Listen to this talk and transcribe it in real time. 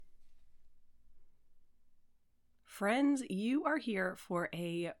Friends, you are here for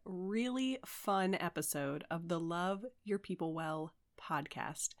a really fun episode of the Love Your People Well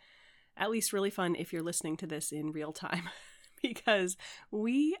podcast. At least really fun if you're listening to this in real time, because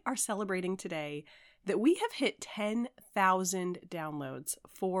we are celebrating today that we have hit 10,000 downloads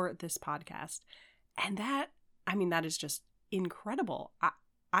for this podcast. And that is just incredible.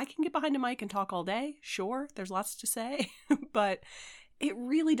 I can get behind a mic and talk all day. Sure, there's lots to say, but it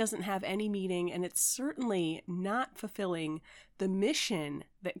really doesn't have any meaning, and it's certainly not fulfilling the mission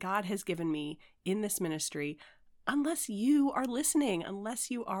that God has given me in this ministry unless you are listening,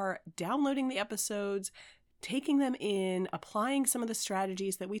 unless you are downloading the episodes, taking them in, applying some of the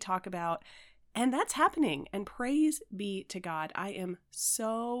strategies that we talk about. And that's happening. And praise be to God. I am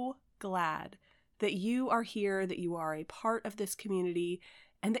so glad that you are here, that you are a part of this community,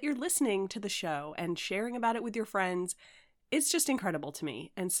 and that you're listening to the show and sharing about it with your friends. It's just incredible to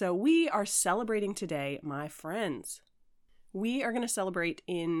me. And so we are celebrating today, my friends. We are going to celebrate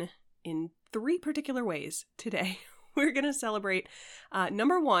in three particular ways today. We're going to celebrate,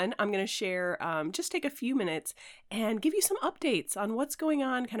 number one, I'm going to share, just take a few minutes and give you some updates on what's going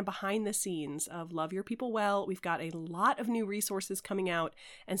on kind of behind the scenes of Love Your People Well. We've got a lot of new resources coming out,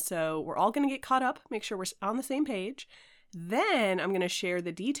 and so we're all going to get caught up, make sure we're on the same page. Then I'm going to share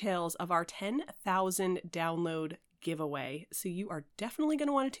the details of our 10,000 download giveaway. So you are definitely going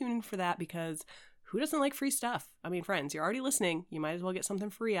to want to tune in for that, because who doesn't like free stuff? I mean, friends, you're already listening. You might as well get something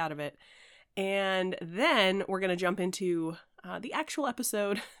free out of it. And then we're going to jump into the actual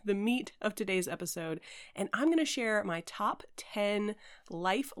episode, the meat of today's episode. And I'm going to share my top 10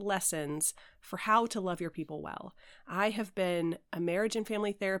 life lessons for how to love your people well. I have been a marriage and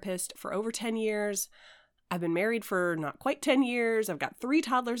family therapist for over 10 years. I've been married for not quite 10 years. I've got 3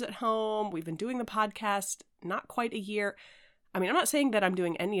 toddlers at home. We've been doing the podcast not quite a year. I mean, I'm not saying that I'm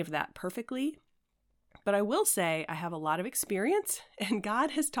doing any of that perfectly, but I will say I have a lot of experience, and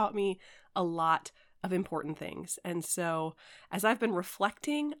God has taught me a lot of important things. And so as I've been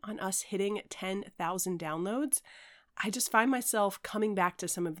reflecting on us hitting 10,000 downloads, I just find myself coming back to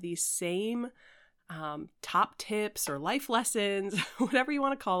some of these same top tips or life lessons, whatever you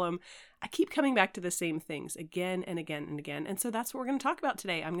want to call them. I keep coming back to the same things again and again and again. And so that's what we're going to talk about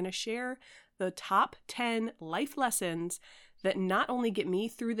today. I'm going to share the top 10 life lessons that not only get me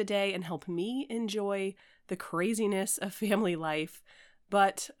through the day and help me enjoy the craziness of family life,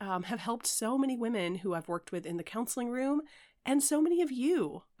 but have helped so many women who I've worked with in the counseling room, and so many of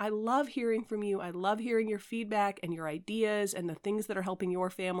you. I love hearing from you. I love hearing your feedback and your ideas and the things that are helping your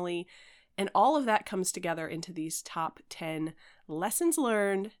family. And all of that comes together into these top 10 lessons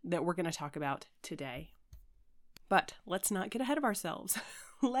learned that we're going to talk about today. But let's not get ahead of ourselves.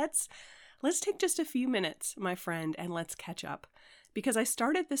 Let's take just a few minutes, my friend, and let's catch up. Because I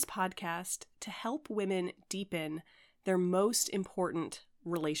started this podcast to help women deepen their most important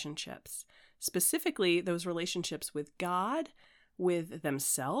relationships. Specifically, those relationships with God, with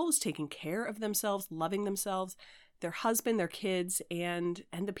themselves, taking care of themselves, loving themselves, their husband, their kids, and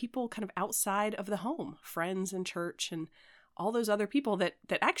the people kind of outside of the home, friends and church and all those other people that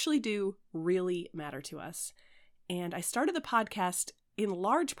actually do really matter to us. And I started the podcast in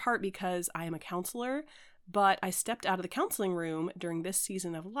large part because I am a counselor, but I stepped out of the counseling room during this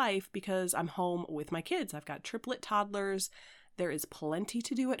season of life because I'm home with my kids. I've got triplet toddlers. There is plenty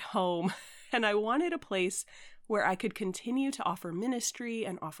to do at home, and I wanted a place where I could continue to offer ministry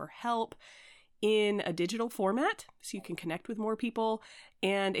and offer help in a digital format so you can connect with more people,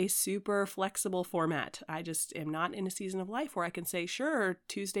 and a super flexible format. I just am not in a season of life where I can say, sure,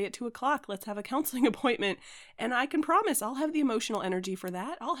 Tuesday at 2:00, let's have a counseling appointment. And I can promise I'll have the emotional energy for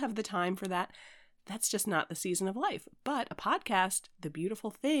that. I'll have the time for that. That's just not the season of life. But a podcast, the beautiful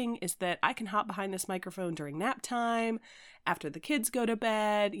thing is that I can hop behind this microphone during nap time, after the kids go to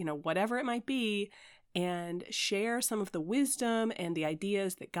bed, whatever it might be, and share some of the wisdom and the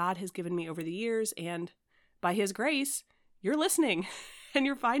ideas that God has given me over the years. And by His grace, you're listening and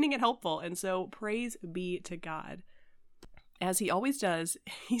you're finding it helpful. And so praise be to God. As He always does,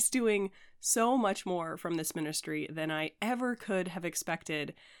 He's doing so much more from this ministry than I ever could have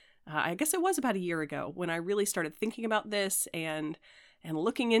expected. I guess it was about a year ago when I really started thinking about this and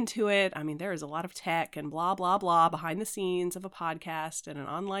looking into it. I mean, there is a lot of tech and blah, blah, blah behind the scenes of a podcast and an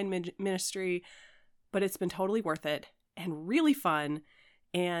online ministry, but it's been totally worth it and really fun,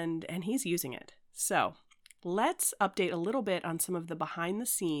 and He's using it. So let's update a little bit on some of the behind the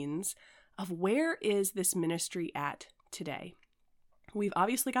scenes of where is this ministry at today. We've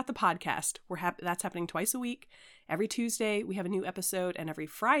obviously got the podcast. That's happening twice a week. Every Tuesday, we have a new episode, and every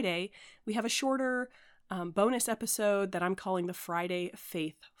Friday, we have a shorter bonus episode that I'm calling the Friday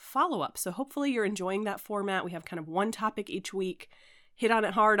Faith Follow-Up. So hopefully you're enjoying that format. We have kind of one topic each week, hit on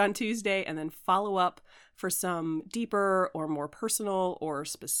it hard on Tuesday, and then follow up for some deeper or more personal or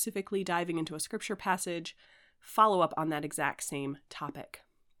specifically diving into a scripture passage, follow up on that exact same topic.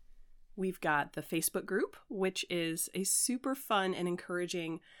 We've got the Facebook group, which is a super fun and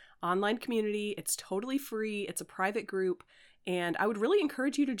encouraging online community. It's totally free. It's a private group. And I would really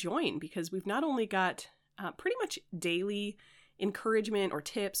encourage you to join because we've not only got pretty much daily encouragement or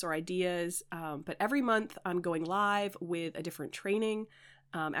tips or ideas, but every month I'm going live with a different training.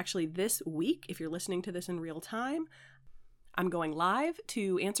 Actually, this week, if you're listening to this in real time, I'm going live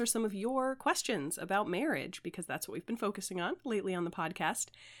to answer some of your questions about marriage because that's what we've been focusing on lately on the podcast.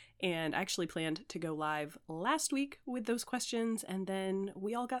 And I actually planned to go live last week with those questions, and then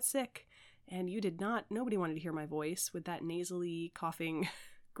we all got sick. And nobody wanted to hear my voice with that nasally coughing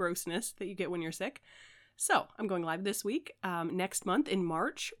grossness that you get when you're sick. So I'm going live this week. Next month in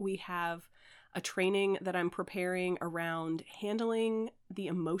March, we have a training that I'm preparing around handling the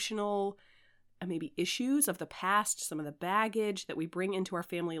emotional maybe issues of the past, some of the baggage that we bring into our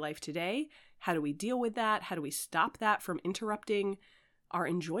family life today. How do we deal with that? How do we stop that from interrupting our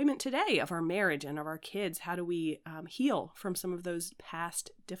enjoyment today of our marriage and of our kids? How do we heal from some of those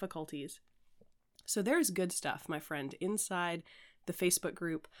past difficulties? So there's good stuff, my friend, inside the Facebook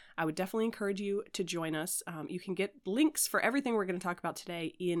group. I would definitely encourage you to join us. You can get links for everything we're going to talk about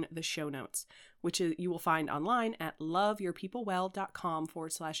today in the show notes, which you will find online at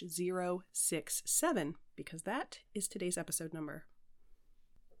loveyourpeoplewell.com/067, because that is today's episode number.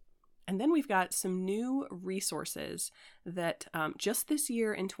 And then we've got some new resources that just this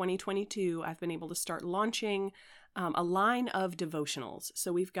year in 2022, I've been able to start launching a line of devotionals.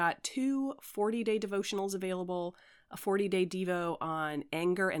 So we've got 2 40-day devotionals available, a 40-day Devo on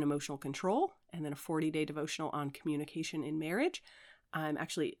anger and emotional control, and then a 40-day devotional on communication in marriage. I'm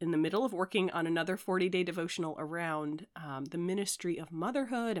actually in the middle of working on another 40-day devotional around the ministry of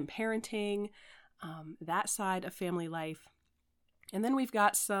motherhood and parenting, that side of family life. And then we've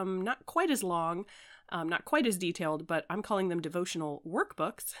got some not quite as long, not quite as detailed, but I'm calling them devotional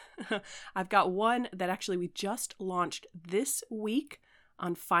workbooks. I've got one that actually we just launched this week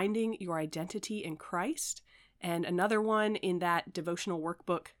on finding your identity in Christ, and another one in that devotional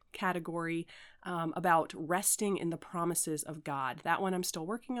workbook category about resting in the promises of God. That one I'm still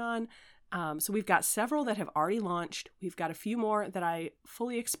working on. So we've got several that have already launched. We've got a few more that I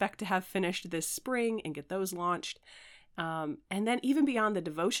fully expect to have finished this spring and get those launched. And then even beyond the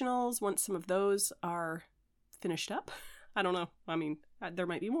devotionals, once some of those are finished up, I don't know. I mean, there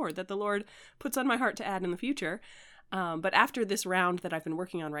might be more that the Lord puts on my heart to add in the future. But after this round that I've been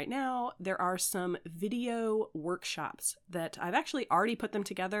working on right now, there are some video workshops that I've actually already put them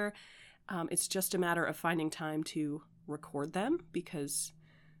together. It's just a matter of finding time to record them because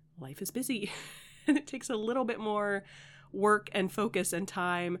life is busy and it takes a little bit more work and focus and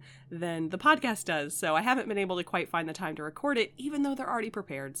time than the podcast does. So I haven't been able to quite find the time to record it, even though they're already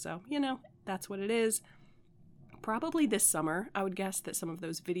prepared. So, that's what it is. Probably this summer, I would guess that some of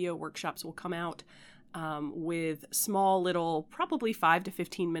those video workshops will come out with small little, probably 5 to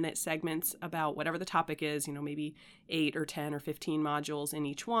 15 minute segments about whatever the topic is, maybe 8 or 10 or 15 modules in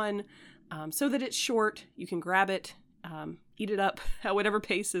each one, so that it's short. You can grab it, eat it up at whatever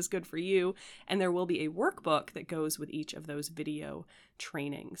pace is good for you. And there will be a workbook that goes with each of those video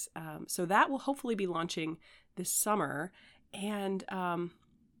trainings. So that will hopefully be launching this summer. And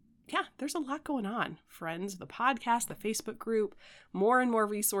there's a lot going on, friends. The podcast, the Facebook group, more and more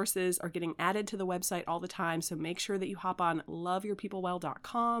resources are getting added to the website all the time. So make sure that you hop on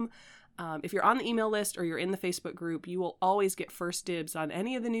loveyourpeoplewell.com. If you're on the email list or you're in the Facebook group, you will always get first dibs on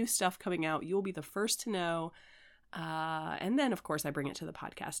any of the new stuff coming out. You'll be the first to know. And then, of course, I bring it to the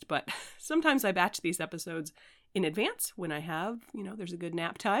podcast. But sometimes I batch these episodes in advance when I have, there's a good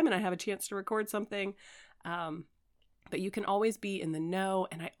nap time and I have a chance to record something. But you can always be in the know.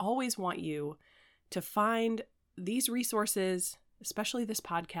 And I always want you to find these resources, especially this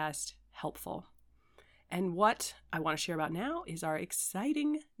podcast, helpful. And what I want to share about now is our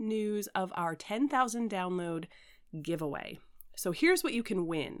exciting news of our 10,000 download giveaway. So here's what you can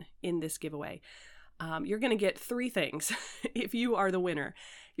win in this giveaway. You're going to get 3 things if you are the winner.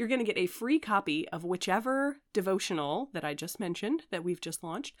 You're going to get a free copy of whichever devotional that I just mentioned that we've just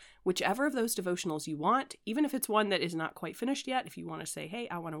launched, whichever of those devotionals you want, even if it's one that is not quite finished yet. If you want to say, hey,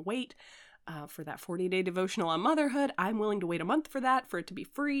 I want to wait for that 40-day devotional on motherhood, I'm willing to wait a month for that, for it to be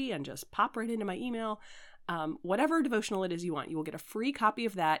free and just pop right into my email. Whatever devotional it is you want, you will get a free copy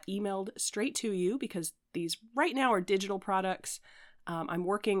of that emailed straight to you because these right now are digital products. I'm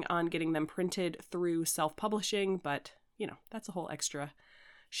working on getting them printed through self-publishing, but that's a whole extra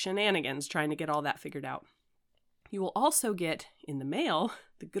shenanigans trying to get all that figured out. You will also get in the mail,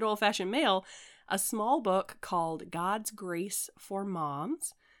 the good old-fashioned mail, a small book called God's Grace for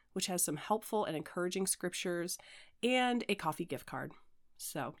Moms, which has some helpful and encouraging scriptures and a coffee gift card.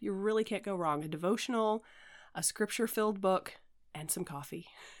 So you really can't go wrong. A devotional, a scripture-filled book, and some coffee.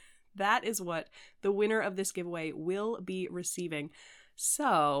 That is what the winner of this giveaway will be receiving.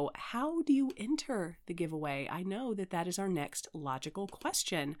 So how do you enter the giveaway? I know that is our next logical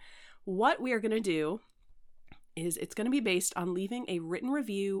question. What we are going to do is it's going to be based on leaving a written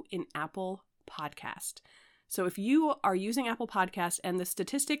review in Apple Podcast. So if you are using Apple Podcast, and the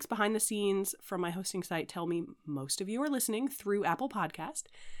statistics behind the scenes from my hosting site tell me most of you are listening through Apple Podcast,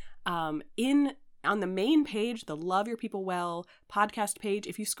 on the main page, the Love Your People Well podcast page,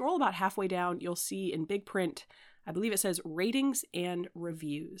 if you scroll about halfway down, you'll see in big print, I believe it says ratings and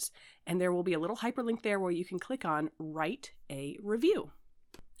reviews. And there will be a little hyperlink there where you can click on write a review.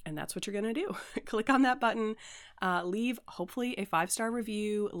 And that's what you're going to do. Click on that button, leave hopefully a 5-star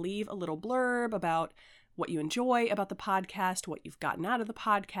review, leave a little blurb about what you enjoy about the podcast, what you've gotten out of the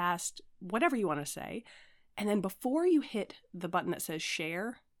podcast, whatever you want to say. And then before you hit the button that says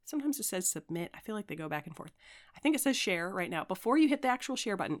share, sometimes it says submit. I feel like they go back and forth. I think it says share right now. Before you hit the actual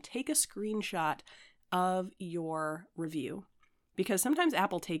share button, take a screenshot of your review. Because sometimes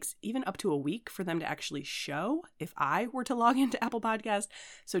Apple takes even up to a week for them to actually show if I were to log into Apple Podcast.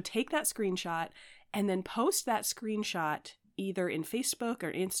 So take that screenshot and then post that screenshot either in Facebook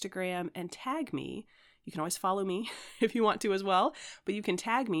or Instagram and tag me. You can always follow me if you want to as well, but you can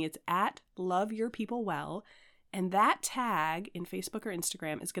tag me. It's at Love Your People Well. And that tag in Facebook or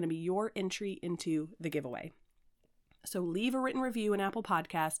Instagram is going to be your entry into the giveaway. So leave a written review in Apple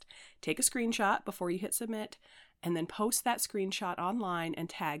Podcast, take a screenshot before you hit submit, and then post that screenshot online and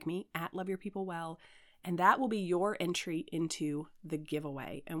tag me at Love Your People Well. And that will be your entry into the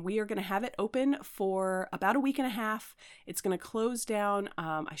giveaway. And we are going to have it open for about a week and a half. It's going to close down.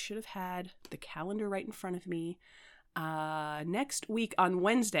 I should have had the calendar right in front of me. Next week on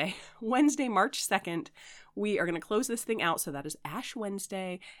Wednesday, March 2nd, we are going to close this thing out. So that is Ash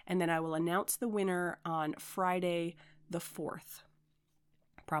Wednesday. And then I will announce the winner on Friday the 4th,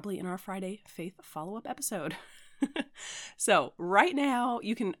 probably in our Friday Faith follow-up episode. So right now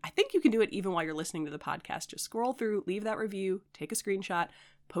I think you can do it even while you're listening to the podcast. Just scroll through, leave that review, take a screenshot,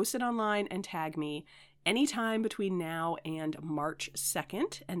 post it online and tag me anytime between now and March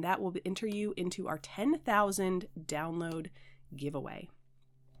 2nd. And that will enter you into our 10,000 download giveaway.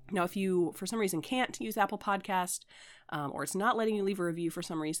 Now, if you, for some reason, can't use Apple Podcast or it's not letting you leave a review for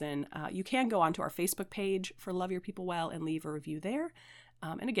some reason, you can go onto our Facebook page for Love Your People Well and leave a review there.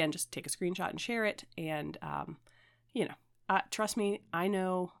 And again, just take a screenshot and share it. And, trust me, I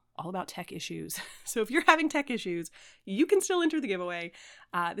know all about tech issues. So if you're having tech issues, you can still enter the giveaway.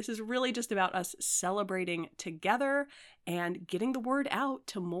 This is really just about us celebrating together and getting the word out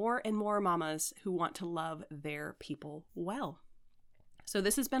to more and more mamas who want to love their people well. So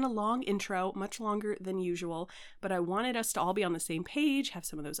this has been a long intro, much longer than usual, but I wanted us to all be on the same page, have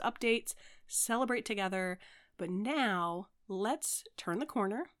some of those updates, celebrate together. But now let's turn the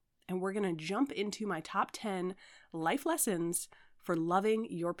corner and we're going to jump into my top 10 life lessons for loving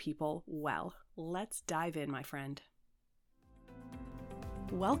your people well. Let's dive in, my friend.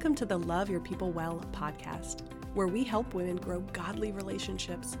 Welcome to the Love Your People Well podcast, where we help women grow godly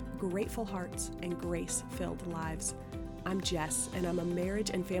relationships, grateful hearts, and grace-filled lives. I'm Jess, and I'm a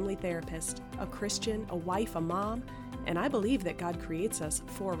marriage and family therapist, a Christian, a wife, a mom, and I believe that God creates us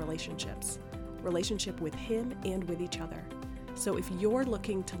for relationships with Him and with each other. So if you're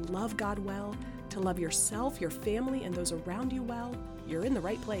looking to love God well, to love yourself, your family, and those around you well, you're in the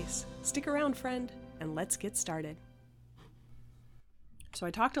right place. Stick around, friend, and let's get started. So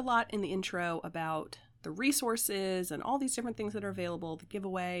I talked a lot in the intro about the resources and all these different things that are available, the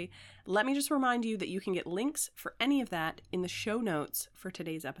giveaway. Let me just remind you that you can get links for any of that in the show notes for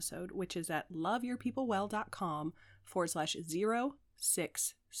today's episode, which is at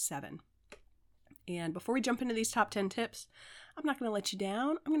loveyourpeoplewell.com/067. And before we jump into these top 10 tips, I'm not going to let you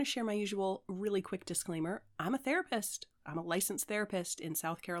down. I'm going to share my usual really quick disclaimer. I'm a therapist. I'm a licensed therapist in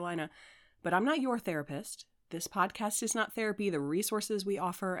South Carolina, but I'm not your therapist. This podcast is not therapy. The resources we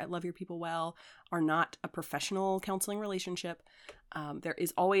offer at Love Your People Well are not a professional counseling relationship. There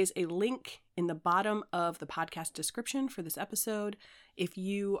is always a link in the bottom of the podcast description for this episode if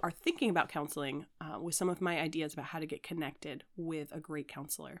you are thinking about counseling with some of my ideas about how to get connected with a great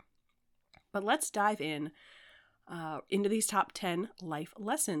counselor. But let's dive into these top 10 life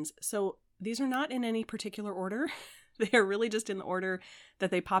lessons. So these are not in any particular order. They are really just in the order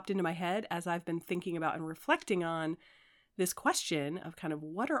that they popped into my head as I've been thinking about and reflecting on this question of kind of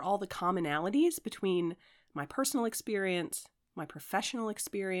what are all the commonalities between my personal experience, my professional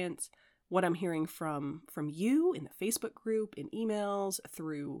experience, what I'm hearing from you in the Facebook group, in emails,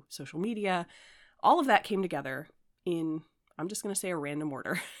 through social media. All of that came together in, I'm just going to say, a random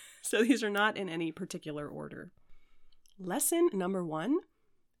order. So these are not in any particular order. Lesson number 1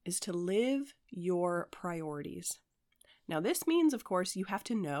 is to live your priorities. Now, this means, of course, you have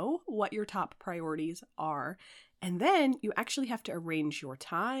to know what your top priorities are, and then you actually have to arrange your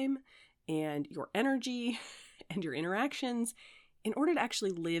time and your energy and your interactions in order to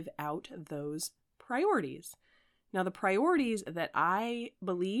actually live out those priorities. Now, the priorities that I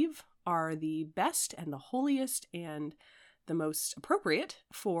believe are the best and the holiest and the most appropriate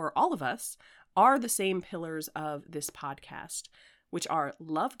for all of us are the same pillars of this podcast, which are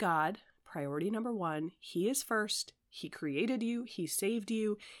love God, priority number 1. He is first. He created you. He saved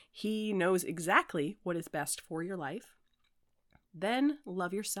you. He knows exactly what is best for your life. Then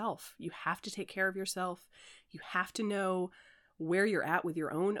love yourself. You have to take care of yourself. You have to know where you're at with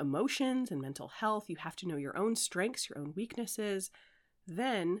your own emotions and mental health. You have to know your own strengths, your own weaknesses.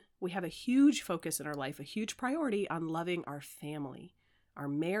 Then we have a huge focus in our life, a huge priority on loving our family, our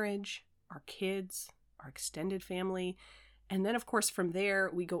marriage, our kids, our extended family. And then, of course, from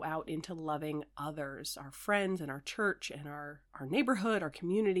there, we go out into loving others, our friends and our church and our neighborhood, our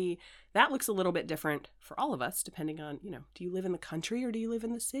community. That looks a little bit different for all of us, depending on, do you live in the country or do you live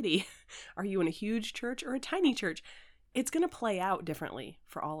in the city? Are you in a huge church or a tiny church? It's going to play out differently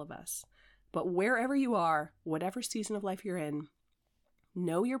for all of us. But wherever you are, whatever season of life you're in,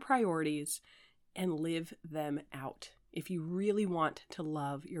 know your priorities and live them out if you really want to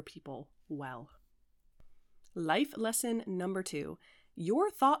love your people well. Life lesson number 2, your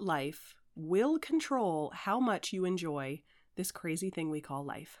thought life will control how much you enjoy this crazy thing we call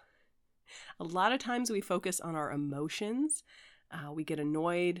life. A lot of times we focus on our emotions. We get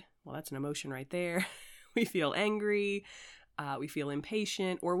annoyed. Well, that's an emotion right there. We feel angry. We feel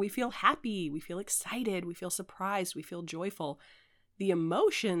impatient, or we feel happy. We feel excited. We feel surprised. We feel joyful. The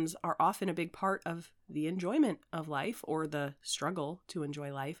emotions are often a big part of the enjoyment of life or the struggle to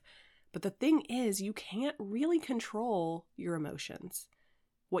enjoy life. But the thing is, you can't really control your emotions.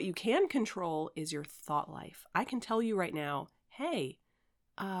 What you can control is your thought life. I can tell you right now, hey,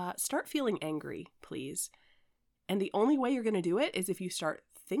 start feeling angry, please. And the only way you're going to do it is if you start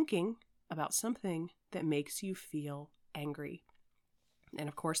thinking about something that makes you feel angry. And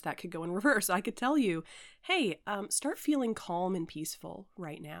of course, that could go in reverse. I could tell you, hey, start feeling calm and peaceful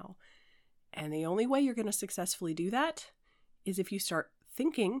right now. And the only way you're going to successfully do that is if you start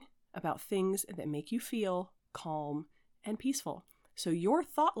thinking about things that make you feel calm and peaceful. So your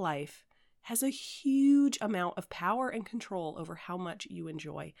thought life has a huge amount of power and control over how much you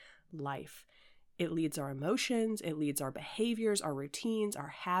enjoy life. It leads our emotions, it leads our behaviors, our routines, our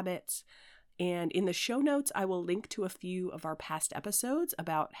habits. And in the show notes, I will link to a few of our past episodes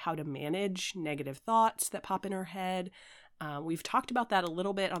about how to manage negative thoughts that pop in our head. We've talked about that a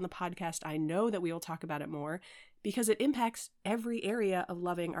little bit on the podcast. I know that we will talk about it more because it impacts every area of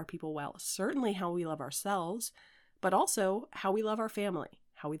loving our people well. Certainly how we love ourselves, but also how we love our family,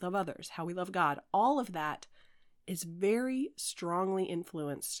 how we love others, how we love God. All of that is very strongly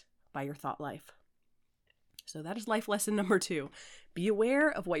influenced by your thought life. So that is life lesson number 2. Be aware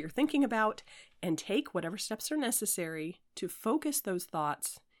of what you're thinking about and take whatever steps are necessary to focus those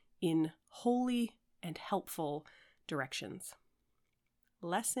thoughts in holy and helpful directions.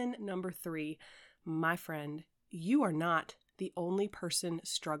 Lesson number 3, my friend, you are not the only person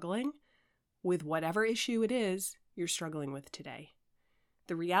struggling with whatever issue it is you're struggling with today.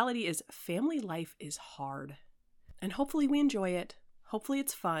 The reality is family life is hard, and hopefully we enjoy it. Hopefully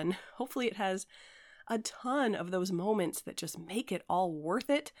it's fun. Hopefully it has a ton of those moments that just make it all worth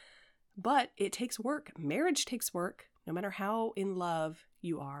it, but it takes work. Marriage takes work, no matter how in love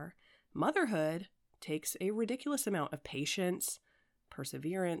you are. Motherhood takes a ridiculous amount of patience,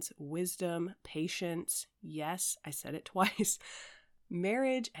 perseverance, wisdom, patience. Yes, I said it twice.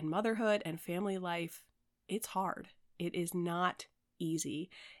 Marriage and motherhood and family life, it's hard. It is not easy.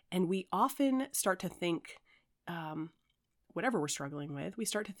 And we often start to think, whatever we're struggling with, we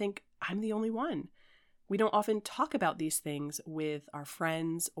start to think, I'm the only one. We don't often talk about these things with our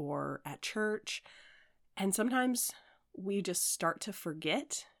friends or at church. And sometimes we just start to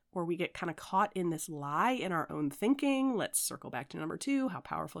forget, or we get kind of caught in this lie in our own thinking. Let's circle back to number 2, how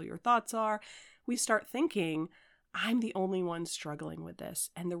powerful your thoughts are. We start thinking, I'm the only one struggling with this.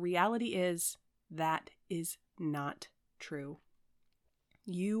 And the reality is that is not true.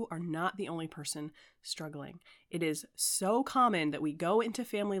 You are not the only person struggling. It is so common that we go into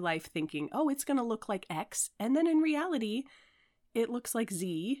family life thinking, oh, it's going to look like X. And then in reality, it looks like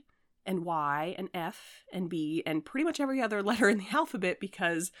Z and Y and F and B and pretty much every other letter in the alphabet,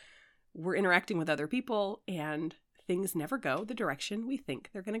 because we're interacting with other people and things never go the direction we think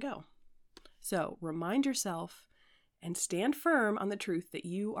they're going to go. So remind yourself and stand firm on the truth that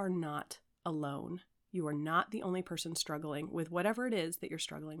you are not alone. You are not the only person struggling with whatever it is that you're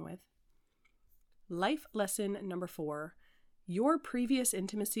struggling with. Life lesson number 4, your previous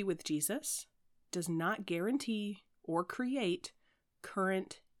intimacy with Jesus does not guarantee or create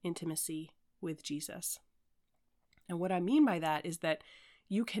current intimacy with Jesus. And what I mean by that is that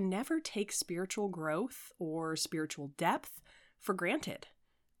you can never take spiritual growth or spiritual depth for granted.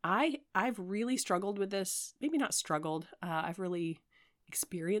 I've really struggled with this, maybe not struggled, I've really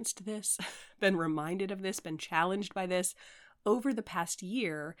experienced this, been reminded of this, been challenged by this over the past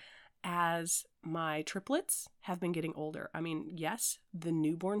year as my triplets have been getting older. I mean, yes, the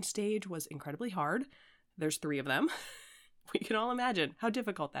newborn stage was incredibly hard. There's 3 of them. We can all imagine how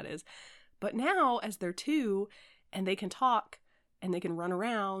difficult that is. But now, as they're 2 and they can talk and they can run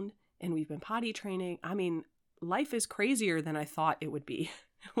around and we've been potty training, I mean, life is crazier than I thought it would be.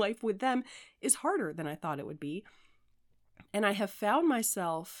 Life with them is harder than I thought it would be. And I have found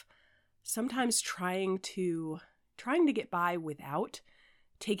myself sometimes trying to get by without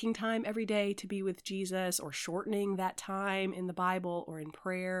taking time every day to be with Jesus, or shortening that time in the Bible or in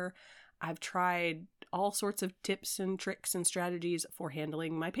prayer. I've tried all sorts of tips and tricks and strategies for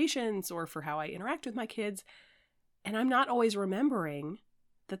handling my patients or for how I interact with my kids. And I'm not always remembering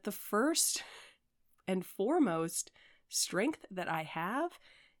that the first and foremost strength that I have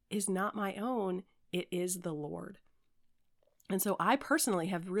is not my own, it is the Lord. And so I personally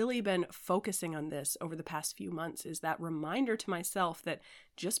have really been focusing on this over the past few months, is that reminder to myself that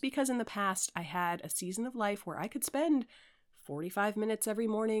just because in the past I had a season of life where I could spend 45 minutes every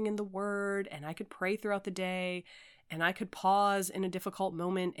morning in the Word, and I could pray throughout the day, and I could pause in a difficult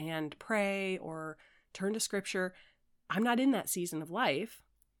moment and pray or turn to Scripture, I'm not in that season of life,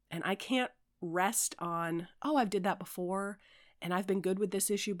 and I can't rest on, oh, I've did that before, and I've been good with this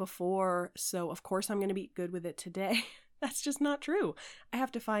issue before, so of course I'm going to be good with it today. That's just not true. I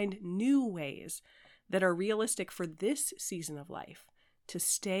have to find new ways that are realistic for this season of life to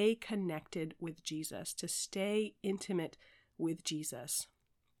stay connected with Jesus, to stay intimate with Jesus.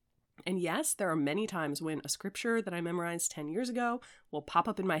 And yes, there are many times when a scripture that I memorized 10 years ago will pop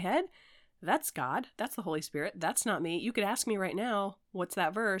up in my head. That's God. That's the Holy Spirit. That's not me. You could ask me right now, what's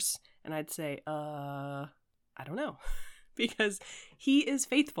that verse? And I'd say, I don't know. Because He is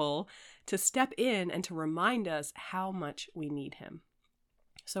faithful to step in and to remind us how much we need Him.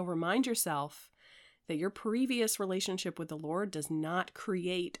 So remind yourself that your previous relationship with the Lord does not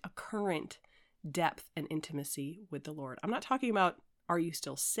create a current depth and intimacy with the Lord. I'm not talking about, are you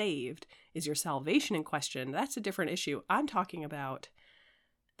still saved? Is your salvation in question? That's a different issue. I'm talking about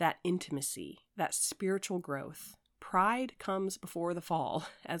that intimacy, that spiritual growth. Pride comes before the fall,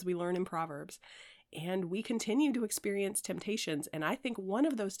 as we learn in Proverbs. And we continue to experience temptations. And I think one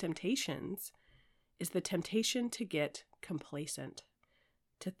of those temptations is the temptation to get complacent,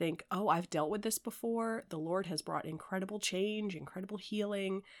 to think, oh, I've dealt with this before. The Lord has brought incredible change, incredible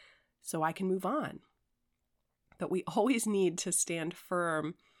healing, so I can move on. But we always need to stand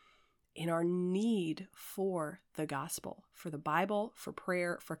firm in our need for the gospel, for the Bible, for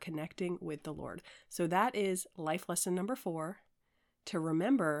prayer, for connecting with the Lord. So that is life lesson number 4, to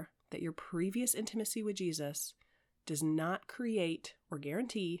remember that your previous intimacy with Jesus does not create or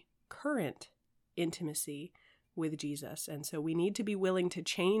guarantee current intimacy with Jesus. And so we need to be willing to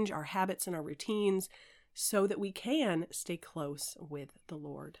change our habits and our routines so that we can stay close with the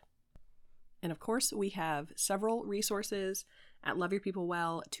Lord. And of course, we have several resources at Love Your People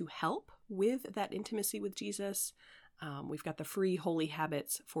Well to help with that intimacy with Jesus. We've got the free Holy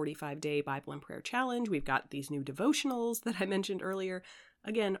Habits 45-Day Bible and Prayer Challenge. We've got these new devotionals that I mentioned earlier.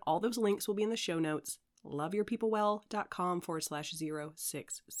 Again, all those links will be in the show notes,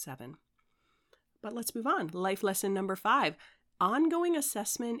 loveyourpeoplewell.com/067. But let's move on. Life lesson number 5. Ongoing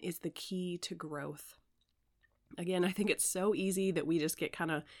assessment is the key to growth. Again, I think it's so easy that we just get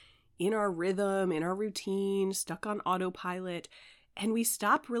kind of in our rhythm, in our routine, stuck on autopilot, and we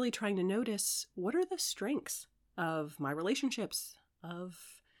stop really trying to notice, what are the strengths of my relationships, of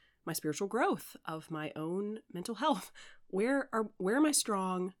my spiritual growth, of my own mental health? Where am I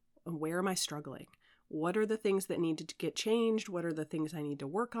strong? And where am I struggling? What are the things that need to get changed? What are the things I need to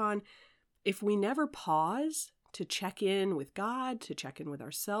work on? If we never pause to check in with God, to check in with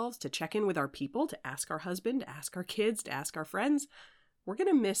ourselves, to check in with our people, to ask our husband, to ask our kids, to ask our friends, we're going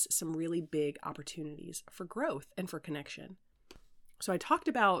to miss some really big opportunities for growth and for connection. So I talked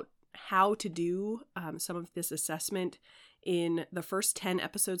about how to do some of this assessment in the first 10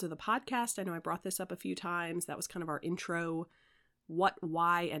 episodes of the podcast. I know I brought this up a few times. That was kind of our intro, what,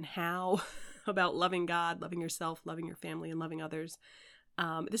 why, and how about loving God, loving yourself, loving your family, and loving others.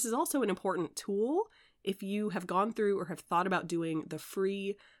 This is also an important tool if you have gone through or have thought about doing the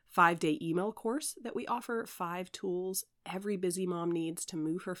free 5-day email course that we offer, 5 tools every busy mom needs to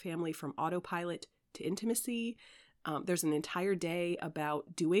move her family from autopilot to intimacy. There's an entire day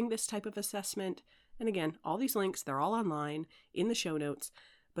about doing this type of assessment. And again, all these links, they're all online in the show notes.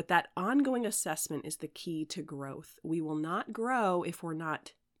 But that ongoing assessment is the key to growth. We will not grow if we're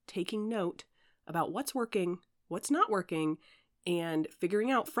not taking note about what's working, what's not working, and figuring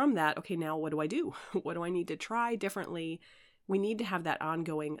out from that, okay, now what do I do? What do I need to try differently? We need to have that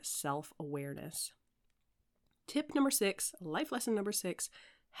ongoing self-awareness. Tip number 6, life lesson number 6,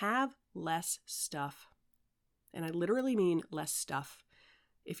 have less stuff. And I literally mean less stuff.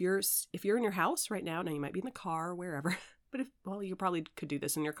 If you're in your house right now, you might be in the car, wherever, but you probably could do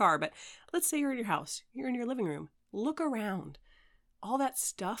this in your car, but let's say you're in your house, you're in your living room, look around. All that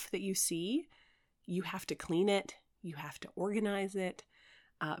stuff that you see, you have to clean it, you have to organize it.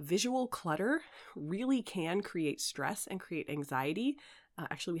 Visual clutter really can create stress and create anxiety.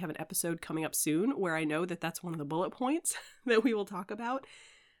 Actually, we have an episode coming up soon where I know that that's one of the bullet points that we will talk about.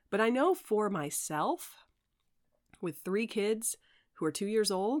 But I know for myself, with 3 kids who are 2 years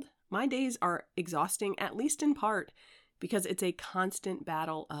old, my days are exhausting, at least in part, because it's a constant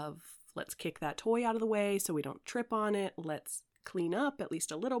battle of let's kick that toy out of the way so we don't trip on it. Let's clean up at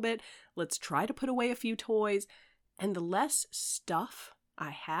least a little bit. Let's try to put away a few toys. And the less stuff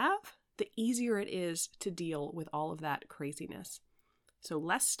I have, the easier it is to deal with all of that craziness. So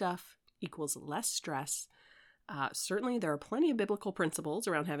less stuff equals less stress. Certainly there are plenty of biblical principles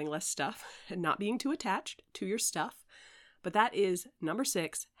around having less stuff and not being too attached to your stuff. But that is number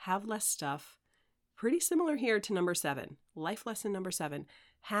 6, have less stuff. Pretty similar here to number 7, life lesson number 7,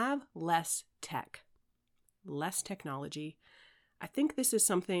 have less tech, less technology. I think this is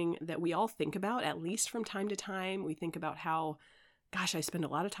something that we all think about, at least from time to time. We think about how, gosh, I spend a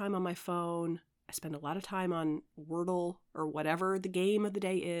lot of time on my phone. I spend a lot of time on Wordle or whatever the game of the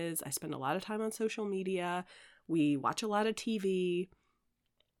day is. I spend a lot of time on social media. We watch a lot of TV.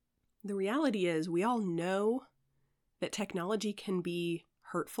 The reality is we all know that technology can be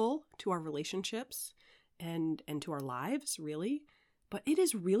hurtful to our relationships and to our lives, really. But it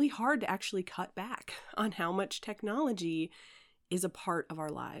is really hard to actually cut back on how much technology is a part of our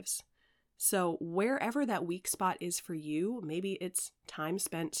lives. So wherever that weak spot is for you, maybe it's time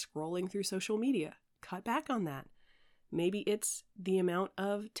spent scrolling through social media. Cut back on that. Maybe it's the amount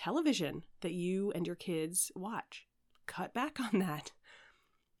of television that you and your kids watch. Cut back on that.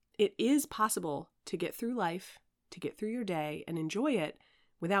 It is possible to get through life, to get through your day and enjoy it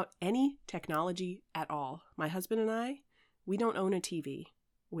without any technology at all. My husband and I, we don't own a TV,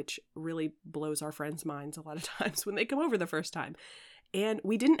 which really blows our friends' minds a lot of times when they come over the first time. And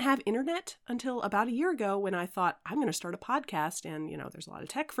we didn't have internet until about a year ago when I thought, I'm going to start a podcast. And, there's a lot of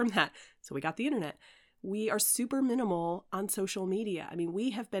tech from that. So we got the internet. We are super minimal on social media. I mean, we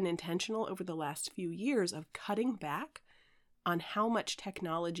have been intentional over the last few years of cutting back on how much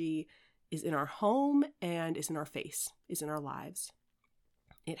technology is in our home and is in our face, is in our lives.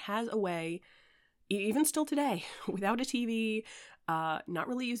 It has a way, even still today, without a TV, not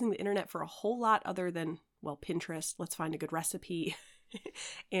really using the internet for a whole lot other than, Pinterest, let's find a good recipe,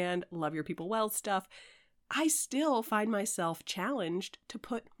 and love your people well stuff. I still find myself challenged to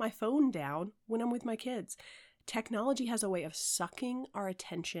put my phone down when I'm with my kids. Technology has a way of sucking our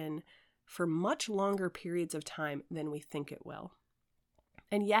attention for much longer periods of time than we think it will.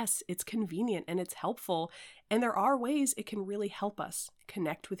 And yes, it's convenient and it's helpful. And there are ways it can really help us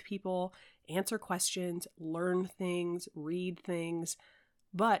connect with people, answer questions, learn things, read things.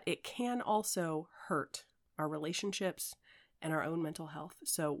 But it can also hurt our relationships and our own mental health.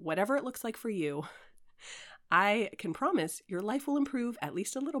 So whatever it looks like for you, I can promise your life will improve at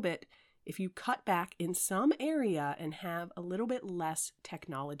least a little bit if you cut back in some area and have a little bit less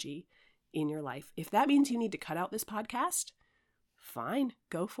technology in your life. If that means you need to cut out this podcast, fine,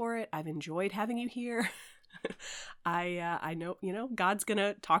 go for it. I've enjoyed having you here. I know, God's going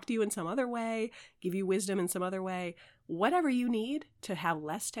to talk to you in some other way, give you wisdom in some other way. Whatever you need to have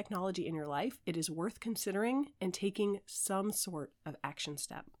less technology in your life, it is worth considering and taking some sort of action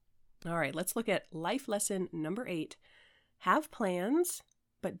step. All right, let's look at life lesson number 8. Have plans,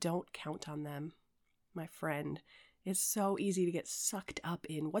 but don't count on them. My friend, it's so easy to get sucked up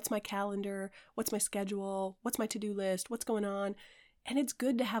in what's my calendar, what's my schedule, what's my to-do list, what's going on. And it's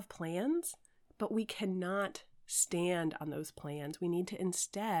good to have plans, but we cannot stand on those plans. We need to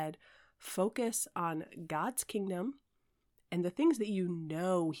instead focus on God's kingdom and the things that you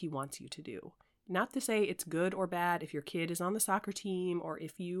know He wants you to do. Not to say it's good or bad if your kid is on the soccer team, or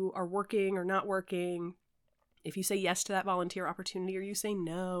if you are working or not working, if you say yes to that volunteer opportunity or you say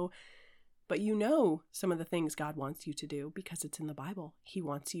no, but you know some of the things God wants you to do because it's in the Bible. He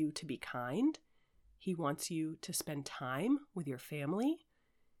wants you to be kind. He wants you to spend time with your family.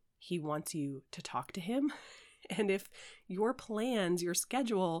 He wants you to talk to Him. And if your plans, your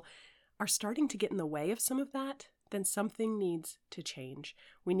schedule are starting to get in the way of some of that, then something needs to change.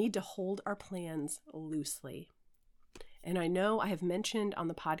 We need to hold our plans loosely. And I know I have mentioned on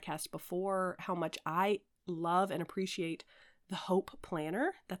the podcast before how much I love and appreciate the Hope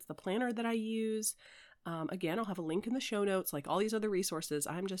Planner. That's the planner that I use. Again, I'll have a link in the show notes, like all these other resources.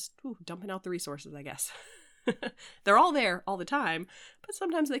 I'm just dumping out the resources, I guess. They're all there all the time, but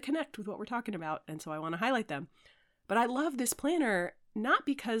sometimes they connect with what we're talking about, and so I want to highlight them. But I love this planner, not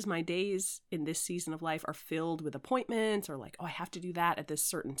because my days in this season of life are filled with appointments or like, oh, I have to do that at this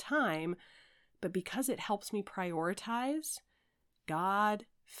certain time, but because it helps me prioritize God,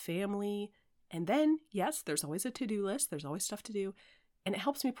 family, and then, yes, there's always a to-do list. There's always stuff to do. And it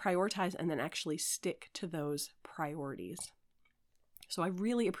helps me prioritize and then actually stick to those priorities. So I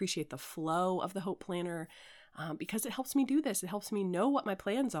really appreciate the flow of the Hope Planner because it helps me do this. It helps me know what my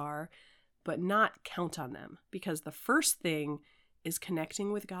plans are, but not count on them. Because the first thing is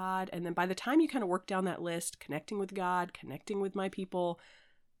connecting with God. And then by the time you kind of work down that list, connecting with God, connecting with my people,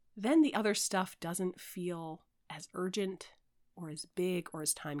 then the other stuff doesn't feel as urgent or as big or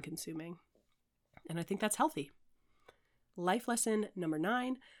as time consuming. And I think that's healthy. Life lesson number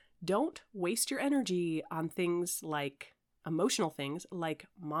 9, don't waste your energy on things like emotional things like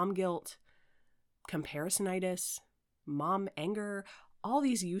mom guilt, comparisonitis, mom anger, all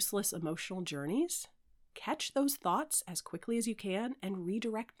these useless emotional journeys. Catch those thoughts as quickly as you can and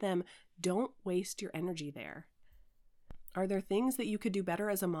redirect them. Don't waste your energy there. Are there things that you could do better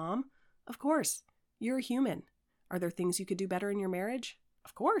as a mom? Of course. You're a human. Are there things you could do better in your marriage?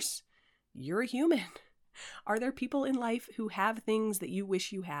 Of course. You're a human. Are there people in life who have things that you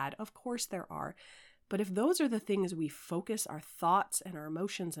wish you had? Of course there are. But if those are the things we focus our thoughts and our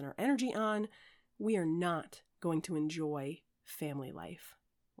emotions and our energy on, we are not going to enjoy family life,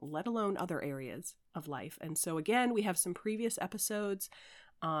 let alone other areas of life. And so again, we have some previous episodes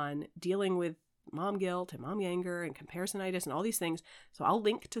on dealing with mom guilt and mom anger and comparisonitis and all these things. So I'll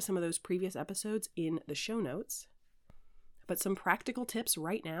link to some of those previous episodes in the show notes. But some practical tips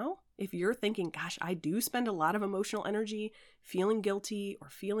right now, if you're thinking, gosh, I do spend a lot of emotional energy feeling guilty or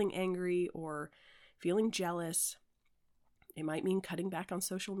feeling angry or feeling jealous, it might mean cutting back on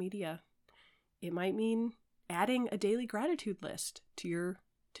social media. It might mean adding a daily gratitude list to your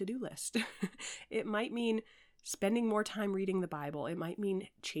to-do list. It might mean spending more time reading the Bible. It might mean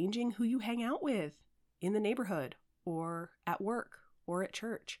changing who you hang out with in the neighborhood or at work or at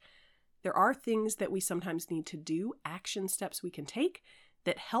church. There are things that we sometimes need to do, action steps we can take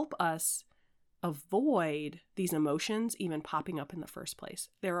that help us avoid these emotions even popping up in the first place.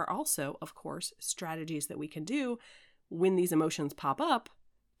 There are also, of course, strategies that we can do when these emotions pop up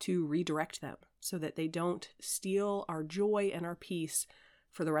to redirect them so that they don't steal our joy and our peace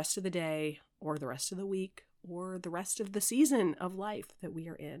for the rest of the day or the rest of the week or the rest of the season of life that we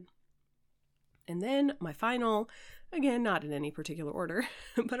are in. And then my final, again, not in any particular order,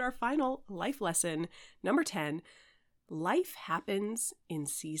 but our final life lesson, number 10, life happens in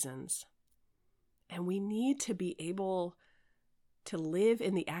seasons. And we need to be able to live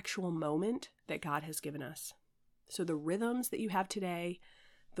in the actual moment that God has given us. So the rhythms that you have today,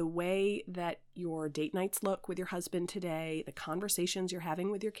 the way that your date nights look with your husband today, the conversations you're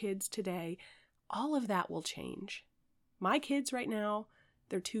having with your kids today, all of that will change. My kids right now,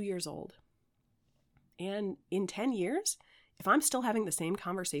 they're 2 years old. And in 10 years, if I'm still having the same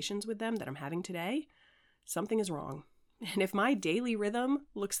conversations with them that I'm having today, something is wrong. And if my daily rhythm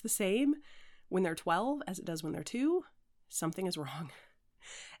looks the same when they're 12 as it does when they're 2, something is wrong.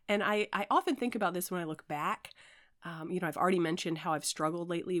 And I often think about this when I look back. I've already mentioned how I've struggled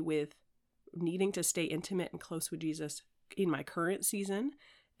lately with needing to stay intimate and close with Jesus in my current season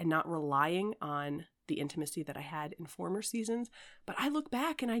and not relying on the intimacy that I had in former seasons. But I look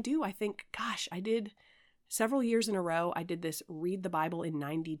back and I think, gosh, I did several years in a row. I did this read the Bible in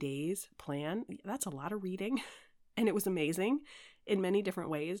 90 days plan. That's a lot of reading. And it was amazing in many different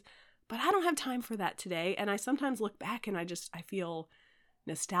ways. But I don't have time for that today. And I sometimes look back and I feel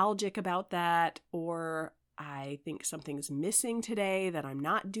nostalgic about that, or I think something's missing today that I'm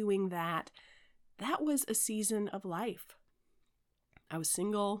not doing that. That was a season of life. I was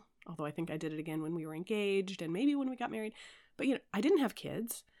single, although I think I did it again when we were engaged and maybe when we got married. But, I didn't have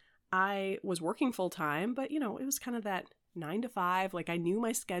kids. I was working full time, but, it was kind of that 9 to 5. Like I knew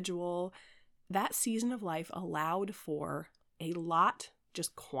my schedule. That season of life allowed for a lot,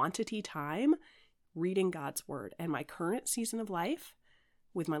 just quantity time, reading God's word. And my current season of life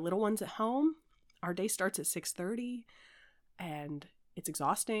with my little ones at home, our day starts at 6:30 and it's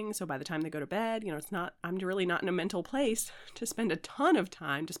exhausting. So by the time they go to bed, I'm really not in a mental place to spend a ton of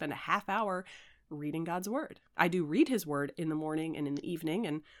time, to spend a half hour reading God's word. I do read his word in the morning and in the evening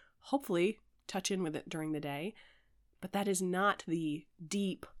and hopefully touch in with it during the day. But that is not the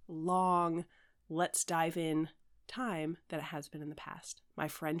deep, long, let's dive in time that it has been in the past. My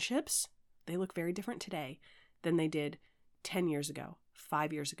friendships, they look very different today than they did 10 years ago,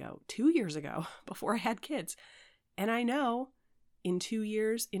 5 years ago, 2 years ago, before I had kids. And I know in 2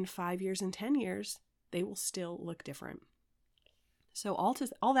 years, in 5 years, in 10 years, they will still look different. So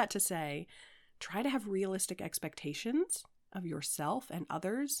all that to say, try to have realistic expectations of yourself and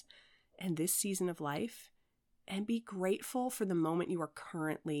others and this season of life, and be grateful for the moment you are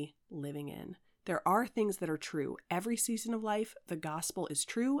currently living in. There are things that are true. Every season of life, the gospel is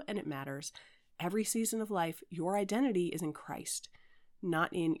true and it matters. Every season of life, your identity is in Christ,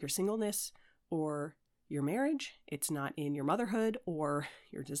 not in your singleness or your marriage. It's not in your motherhood or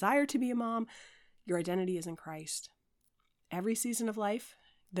your desire to be a mom. Your identity is in Christ. Every season of life,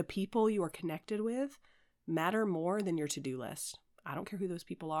 the people you are connected with matter more than your to-do list. I don't care who those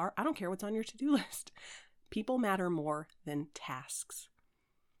people are. I don't care what's on your to-do list. People matter more than tasks.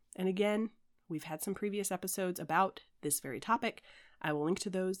 And again, we've had some previous episodes about this very topic. I will link to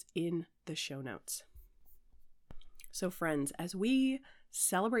those in the show notes. So friends, as we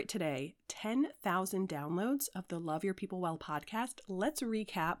celebrate today 10,000 downloads of the Love Your People Well podcast, let's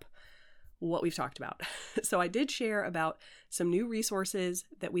recap what we've talked about. So I did share about some new resources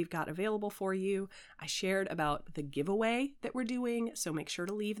that we've got available for you. I shared about the giveaway that we're doing. So make sure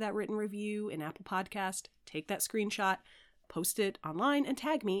to leave that written review in Apple Podcast, take that screenshot, post it online and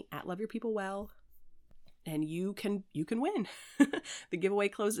tag me at Love Your People Well, and you can win. The giveaway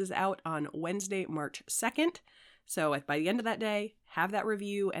closes out on Wednesday, March 2nd. So by the end of that day, have that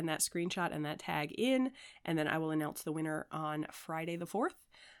review and that screenshot and that tag in, and then I will announce the winner on Friday the 4th.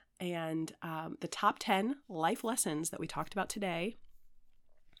 And the top 10 life lessons that we talked about today,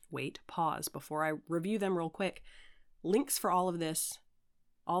 pause before I review them real quick. Links for all of this,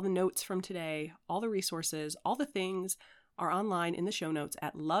 all the notes from today, all the resources, all the things are online in the show notes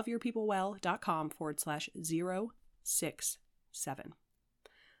at loveyourpeoplewell.com/067.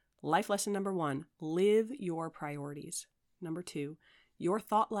 Life lesson number 1, live your priorities. Number 2, your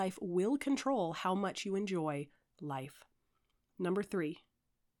thought life will control how much you enjoy life. Number 3,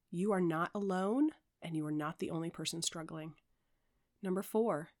 you are not alone and you are not the only person struggling. Number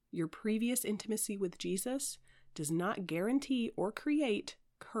 4, your previous intimacy with Jesus does not guarantee or create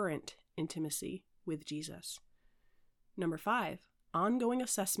current intimacy with Jesus. Number 5, ongoing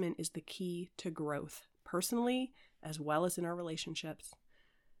assessment is the key to growth, personally as well as in our relationships.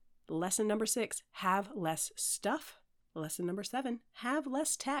 Lesson number 6, have less stuff. Lesson number 7, have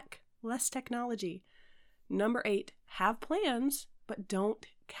less tech, less technology. Number 8, have plans, but don't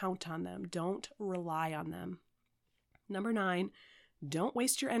count on them. Don't rely on them. Number 9, don't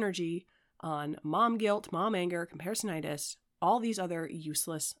waste your energy on mom guilt, mom anger, comparisonitis, all these other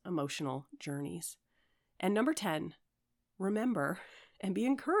useless emotional journeys. And number 10, remember and be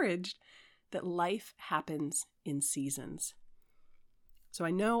encouraged that life happens in seasons. So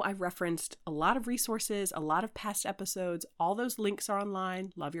I know I've referenced a lot of resources, a lot of past episodes. All those links are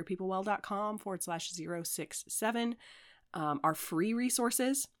online, loveyourpeoplewell.com/067. Our free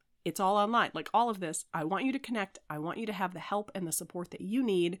resources, it's all online. Like all of this, I want you to connect. I want you to have the help and the support that you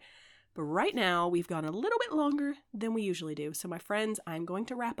need. But right now, we've gone a little bit longer than we usually do. So my friends, I'm going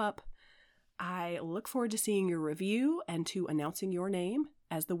to wrap up. I look forward to seeing your review and to announcing your name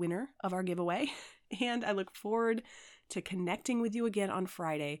as the winner of our giveaway. And I look forward to connecting with you again on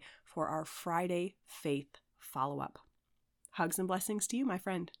Friday for our Friday Faith follow-up. Hugs and blessings to you, my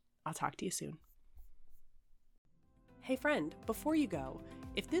friend. I'll talk to you soon. Hey friend, before you go,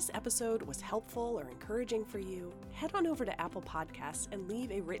 if this episode was helpful or encouraging for you, head on over to Apple Podcasts and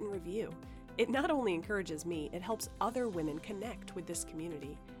leave a written review. It not only encourages me, it helps other women connect with this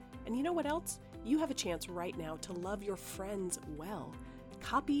community. And you know what else? You have a chance right now to love your friends well.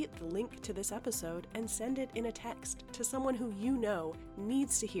 Copy the link to this episode and send it in a text to someone who you know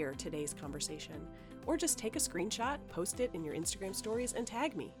needs to hear today's conversation. Or just take a screenshot, post it in your Instagram stories, and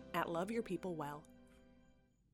tag me at Love Your People Well.